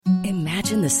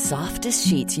Imagine the softest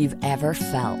sheets you've ever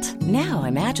felt. Now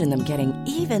imagine them getting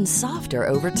even softer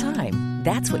over time.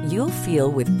 That's what you'll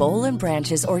feel with Boll and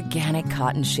Branch's organic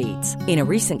cotton sheets. In a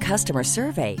recent customer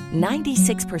survey,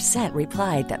 96%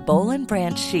 replied that Boll and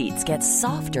Branch sheets get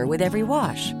softer with every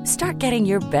wash. Start getting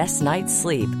your best night's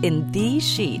sleep in these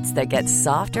sheets that get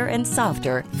softer and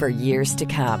softer for years to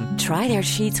come. Try their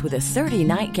sheets with a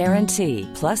 30-night guarantee.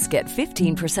 Plus, get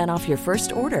 15% off your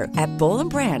first order at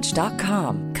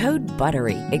bollandbranch.com. Code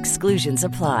BUTTERY. Exclusions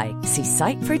apply. See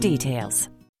site for details.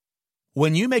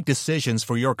 When you make decisions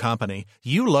for your company,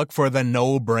 you look for the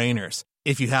no-brainers.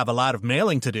 If you have a lot of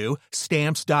mailing to do,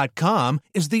 Stamps.com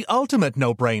is the ultimate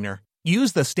no-brainer.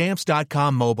 Use the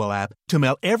Stamps.com mobile app to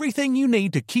mail everything you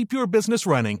need to keep your business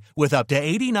running with up to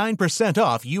 89%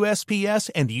 off USPS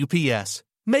and UPS.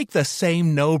 Make the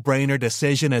same no-brainer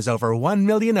decision as over 1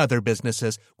 million other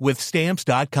businesses with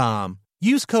Stamps.com.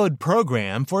 Use code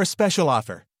PROGRAM for a special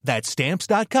offer. That's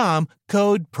Stamps.com,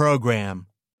 code PROGRAM.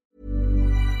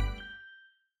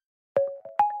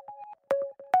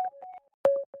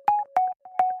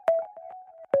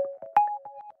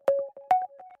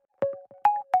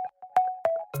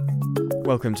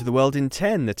 Welcome to The World in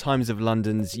 10, the Times of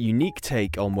London's unique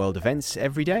take on world events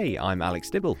every day. I'm Alex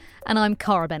Dibble. And I'm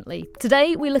Cara Bentley.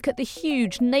 Today we look at the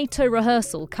huge NATO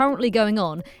rehearsal currently going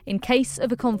on in case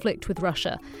of a conflict with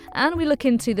Russia. And we look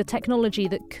into the technology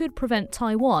that could prevent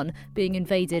Taiwan being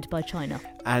invaded by China.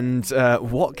 And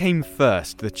what came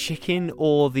first, the chicken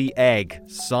or the egg?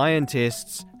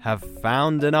 Scientists have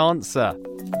found an answer.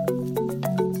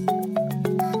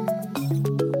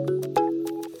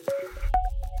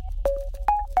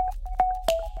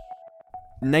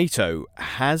 NATO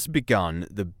has begun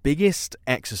the biggest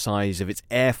exercise of its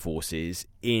air forces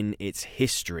in its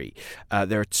history.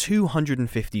 There are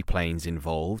 250 planes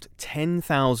involved,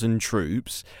 10,000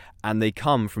 troops, and they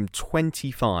come from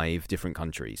 25 different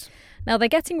countries. Now, they're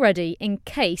getting ready in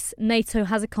case NATO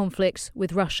has a conflict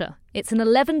with Russia. It's an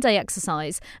 11-day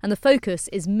exercise, and the focus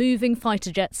is moving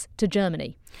fighter jets to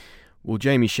Germany. Well,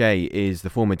 Jamie Shea is the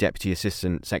former Deputy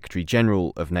Assistant Secretary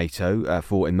General of NATO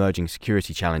for emerging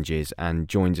security challenges and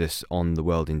joins us on The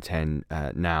World in 10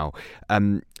 now.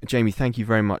 Jamie, thank you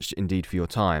very much indeed for your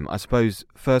time. I suppose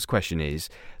first question is,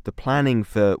 the planning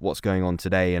for what's going on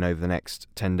today and over the next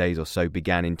 10 days or so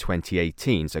began in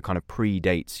 2018, so kind of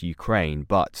predates Ukraine,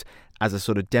 but as a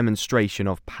sort of demonstration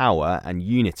of power and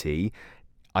unity,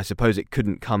 I suppose it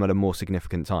couldn't come at a more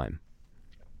significant time.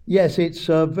 Yes, it's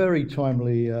very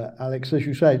timely, Alex. As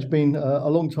you say, it's been a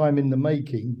long time in the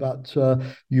making, but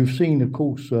you've seen, of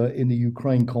course, in the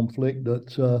Ukraine conflict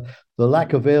that the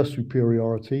lack of air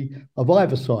superiority of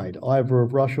either side, either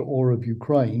of Russia or of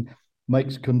Ukraine,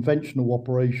 makes conventional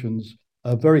operations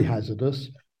very hazardous,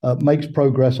 makes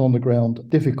progress on the ground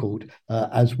difficult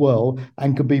as well,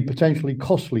 and could be potentially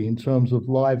costly in terms of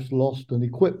lives lost and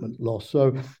equipment lost.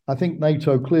 So I think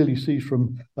NATO clearly sees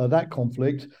from that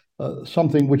conflict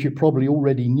something which it probably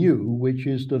already knew, which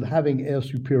is that having air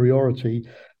superiority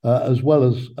as well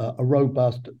as a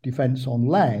robust defence on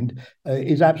land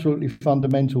is absolutely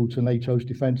fundamental to NATO's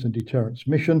defence and deterrence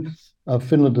mission.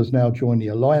 Finland has now joined the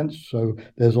alliance, so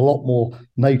there's a lot more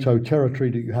NATO territory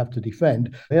that you have to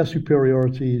defend. Air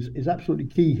superiority is absolutely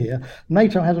key here.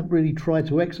 NATO hasn't really tried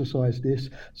to exercise this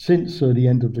since the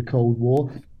end of the Cold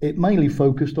War. It mainly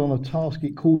focused on a task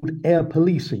it called air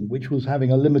policing, which was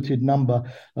having a limited number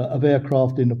of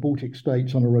aircraft in the Baltic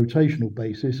states on a rotational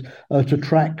basis to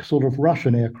track sort of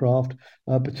Russian aircraft,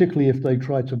 particularly if they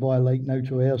tried to violate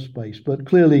NATO airspace. But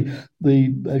clearly,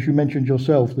 as you mentioned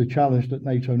yourself, the challenge that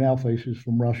NATO now faces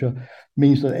from Russia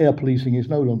means that air policing is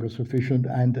no longer sufficient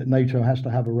and NATO has to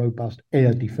have a robust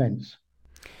air defence.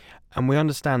 And we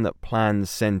understand that plans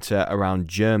centre around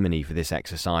Germany for this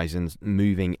exercise and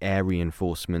moving air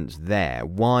reinforcements there.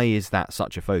 Why is that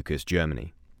such a focus,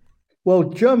 Germany? Well,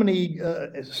 Germany,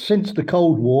 since the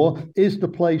Cold War, is the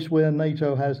place where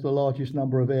NATO has the largest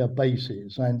number of air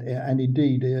bases. And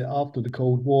indeed, after the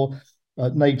Cold War,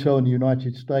 NATO and the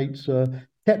United States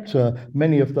kept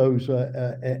many of those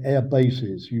air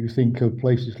bases. You think of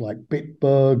places like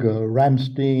Bitburg,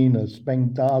 Ramstein,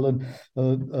 Spengdalen,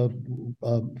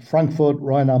 Frankfurt,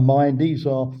 Rhein-am-Main. These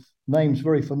are names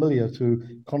very familiar to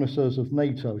connoisseurs of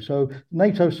NATO. So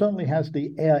NATO certainly has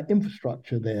the air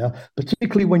infrastructure there,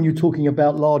 particularly when you're talking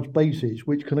about large bases,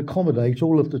 which can accommodate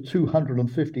all of the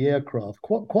 250 aircraft,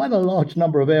 quite a large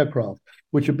number of aircraft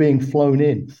which are being flown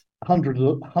in.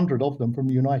 100 of them from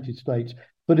the United States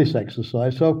for this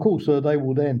exercise. So, of course, they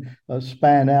will then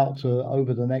span out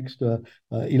over the next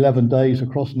 11 days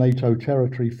across NATO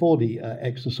territory for the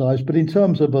exercise. But in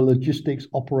terms of a logistics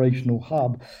operational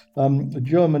hub,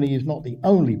 Germany is not the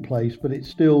only place, but it's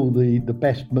still the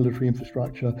best military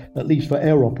infrastructure, at least for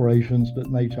air operations,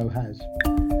 that NATO has.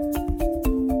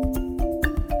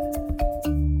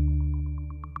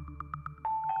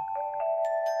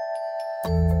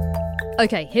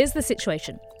 Okay, here's the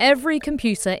situation. Every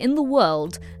computer in the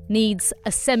world needs a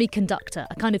semiconductor,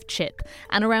 a kind of chip,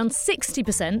 and around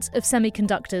 60% of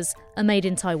semiconductors are made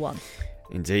in Taiwan.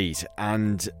 Indeed,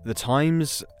 and The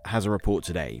Times has a report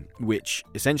today which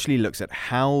essentially looks at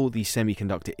how the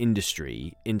semiconductor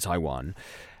industry in Taiwan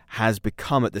has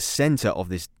become at the centre of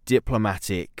this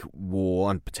diplomatic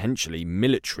war and potentially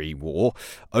military war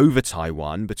over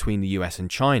Taiwan between the US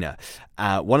and China.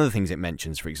 One of the things it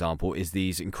mentions, for example, is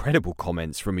these incredible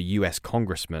comments from a US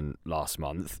congressman last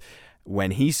month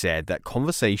when he said that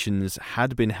conversations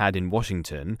had been had in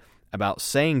Washington about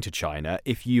saying to China,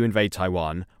 if you invade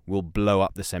Taiwan, we'll blow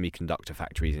up the semiconductor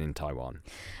factories in Taiwan.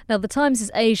 Now, The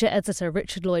Times' Asia editor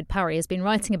Richard Lloyd Parry has been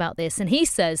writing about this, and he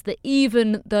says that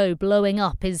even though blowing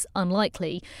up is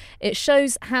unlikely, it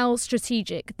shows how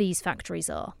strategic these factories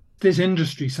are. This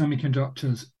industry,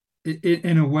 semiconductors,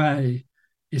 in a way,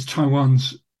 is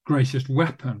Taiwan's greatest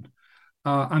weapon.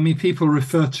 People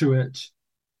refer to it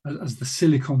as the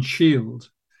Silicon Shield.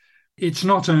 It's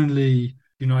not only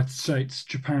the United States,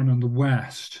 Japan, and the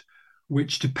West,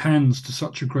 which depends to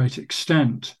such a great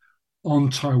extent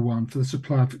on Taiwan for the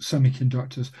supply of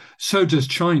semiconductors. So does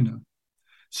China.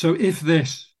 So if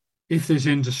this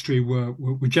industry were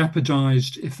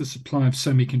jeopardized, if the supply of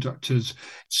semiconductors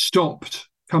stopped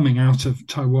coming out of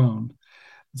Taiwan,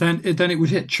 then it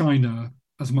would hit China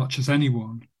as much as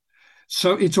anyone.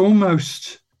 So it's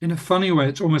almost, in a funny way,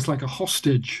 it's almost like a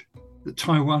hostage that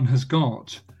Taiwan has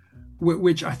got,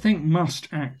 which I think must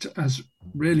act as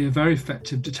really a very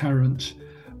effective deterrent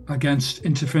against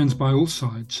interference by all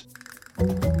sides.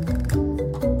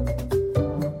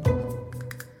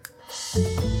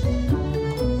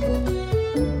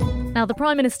 Now, the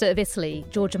Prime Minister of Italy,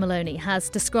 Giorgia Meloni, has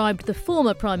described the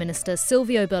former Prime Minister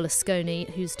Silvio Berlusconi,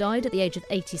 who's died at the age of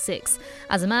 86,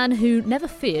 as a man who never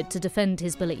feared to defend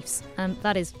his beliefs. And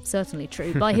that is certainly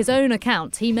true. By his own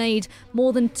account, he made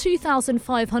more than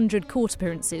 2,500 court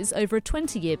appearances over a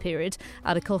 20-year period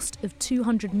at a cost of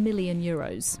 €200 million.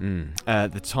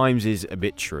 The Times'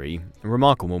 obituary, a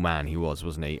remarkable man he was,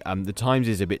 wasn't he? The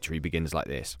Times' obituary begins like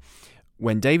this.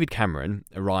 When David Cameron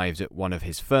arrived at one of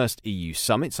his first EU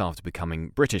summits after becoming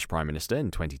British Prime Minister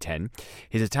in 2010,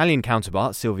 his Italian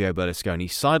counterpart Silvio Berlusconi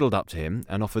sidled up to him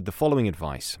and offered the following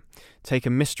advice. Take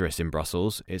a mistress in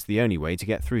Brussels, it's the only way to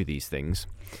get through these things.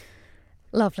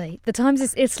 Lovely. The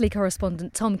Times' Italy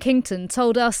correspondent Tom Kington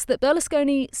told us that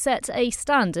Berlusconi set a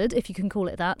standard, if you can call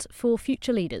it that, for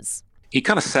future leaders. He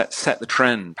kind of set the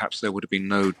trend. Perhaps there would have been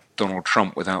no Donald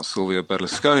Trump without Silvio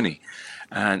Berlusconi.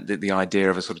 And the idea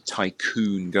of a sort of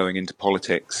tycoon going into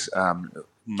politics,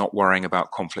 not worrying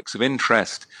about conflicts of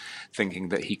interest, thinking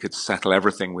that he could settle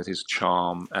everything with his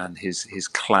charm and his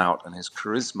clout and his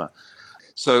charisma.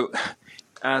 So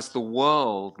as the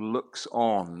world looks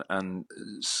on and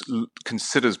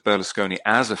considers Berlusconi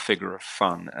as a figure of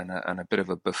fun and a bit of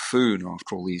a buffoon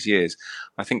after all these years,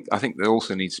 I think there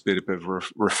also needs to be a bit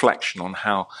of reflection on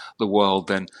how the world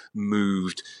then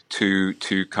moved to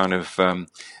kind of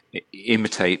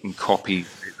imitate and copy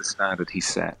the standard he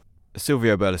set.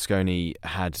 Silvio Berlusconi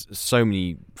had so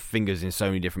many fingers in so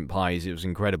many different pies, it was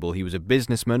incredible. He was a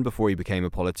businessman before he became a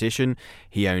politician.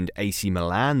 He owned AC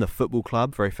Milan, the football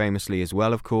club, very famously as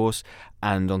well, of course.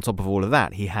 And on top of all of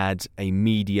that, he had a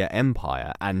media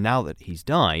empire. And now that he's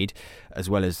died, as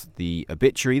well as the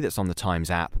obituary that's on the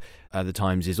Times app, the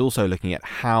Times is also looking at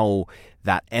how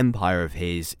that empire of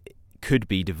his could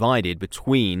be divided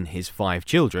between his 5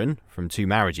 children from 2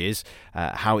 marriages,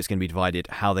 how it's going to be divided,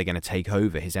 how they're going to take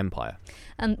over his empire.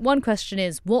 And one question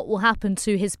is, what will happen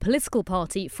to his political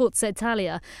party, Forza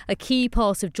Italia, a key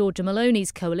part of Giorgia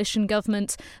Meloni's coalition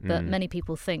government? But many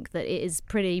people think that it is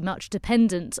pretty much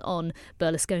dependent on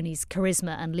Berlusconi's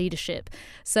charisma and leadership.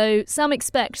 So some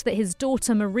expect that his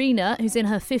daughter Marina, who's in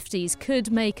her 50s,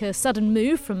 could make a sudden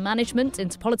move from management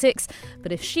into politics.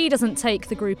 But if she doesn't take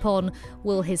the group on,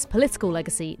 will his political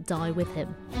legacy die with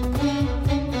him?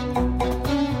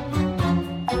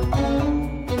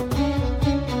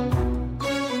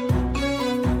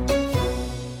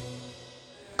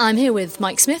 I'm here with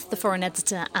Mike Smith, the foreign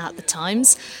editor at The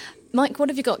Times. Mike, what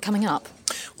have you got coming up?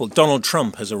 Well, Donald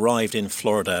Trump has arrived in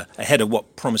Florida ahead of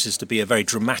what promises to be a very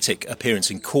dramatic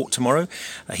appearance in court tomorrow.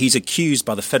 He's accused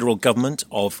by the federal government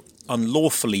of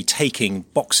unlawfully taking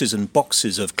boxes and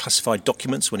boxes of classified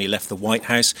documents when he left the White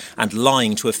House and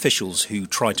lying to officials who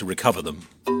tried to recover them.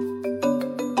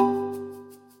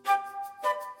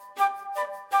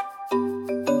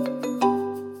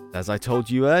 As I told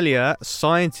you earlier,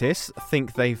 scientists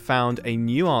think they've found a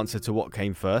new answer to what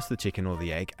came first, the chicken or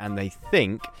the egg, and they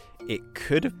think it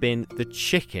could have been the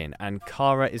chicken, and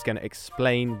Cara is going to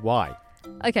explain why.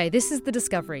 Okay, this is the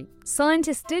discovery.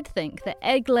 Scientists did think that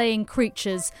egg-laying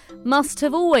creatures must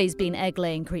have always been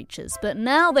egg-laying creatures, but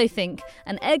now they think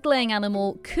an egg-laying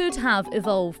animal could have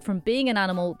evolved from being an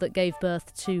animal that gave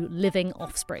birth to living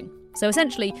offspring. So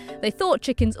essentially, they thought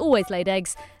chickens always laid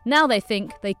eggs. Now they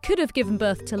think they could have given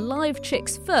birth to live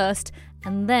chicks first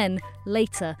and then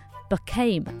later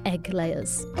became egg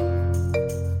layers.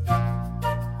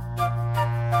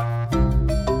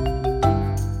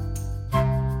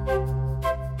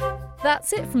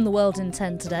 That's it from The World in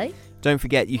 10 today. Don't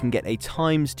forget you can get a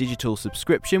Times digital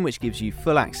subscription which gives you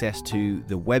full access to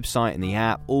the website and the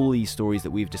app, all these stories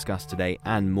that we've discussed today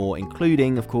and more,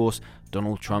 including, of course,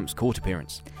 Donald Trump's court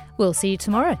appearance. We'll see you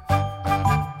tomorrow.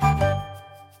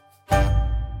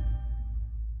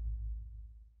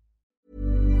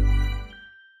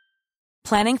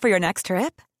 Planning for your next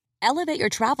trip? Elevate your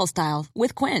travel style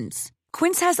with Quince.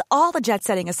 Quince has all the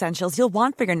jet-setting essentials you'll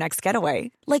want for your next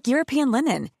getaway, like European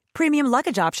linen, premium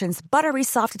luggage options, buttery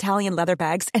soft Italian leather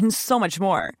bags, and so much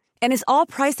more. And is all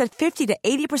priced at 50 to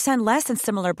 80% less than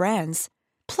similar brands.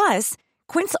 Plus,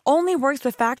 Quince only works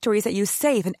with factories that use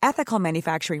safe and ethical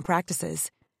manufacturing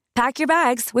practices. Pack your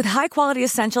bags with high-quality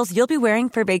essentials you'll be wearing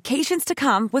for vacations to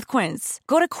come with Quince.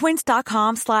 Go to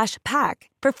quince.com/pack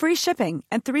for free shipping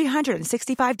and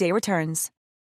 365-day returns.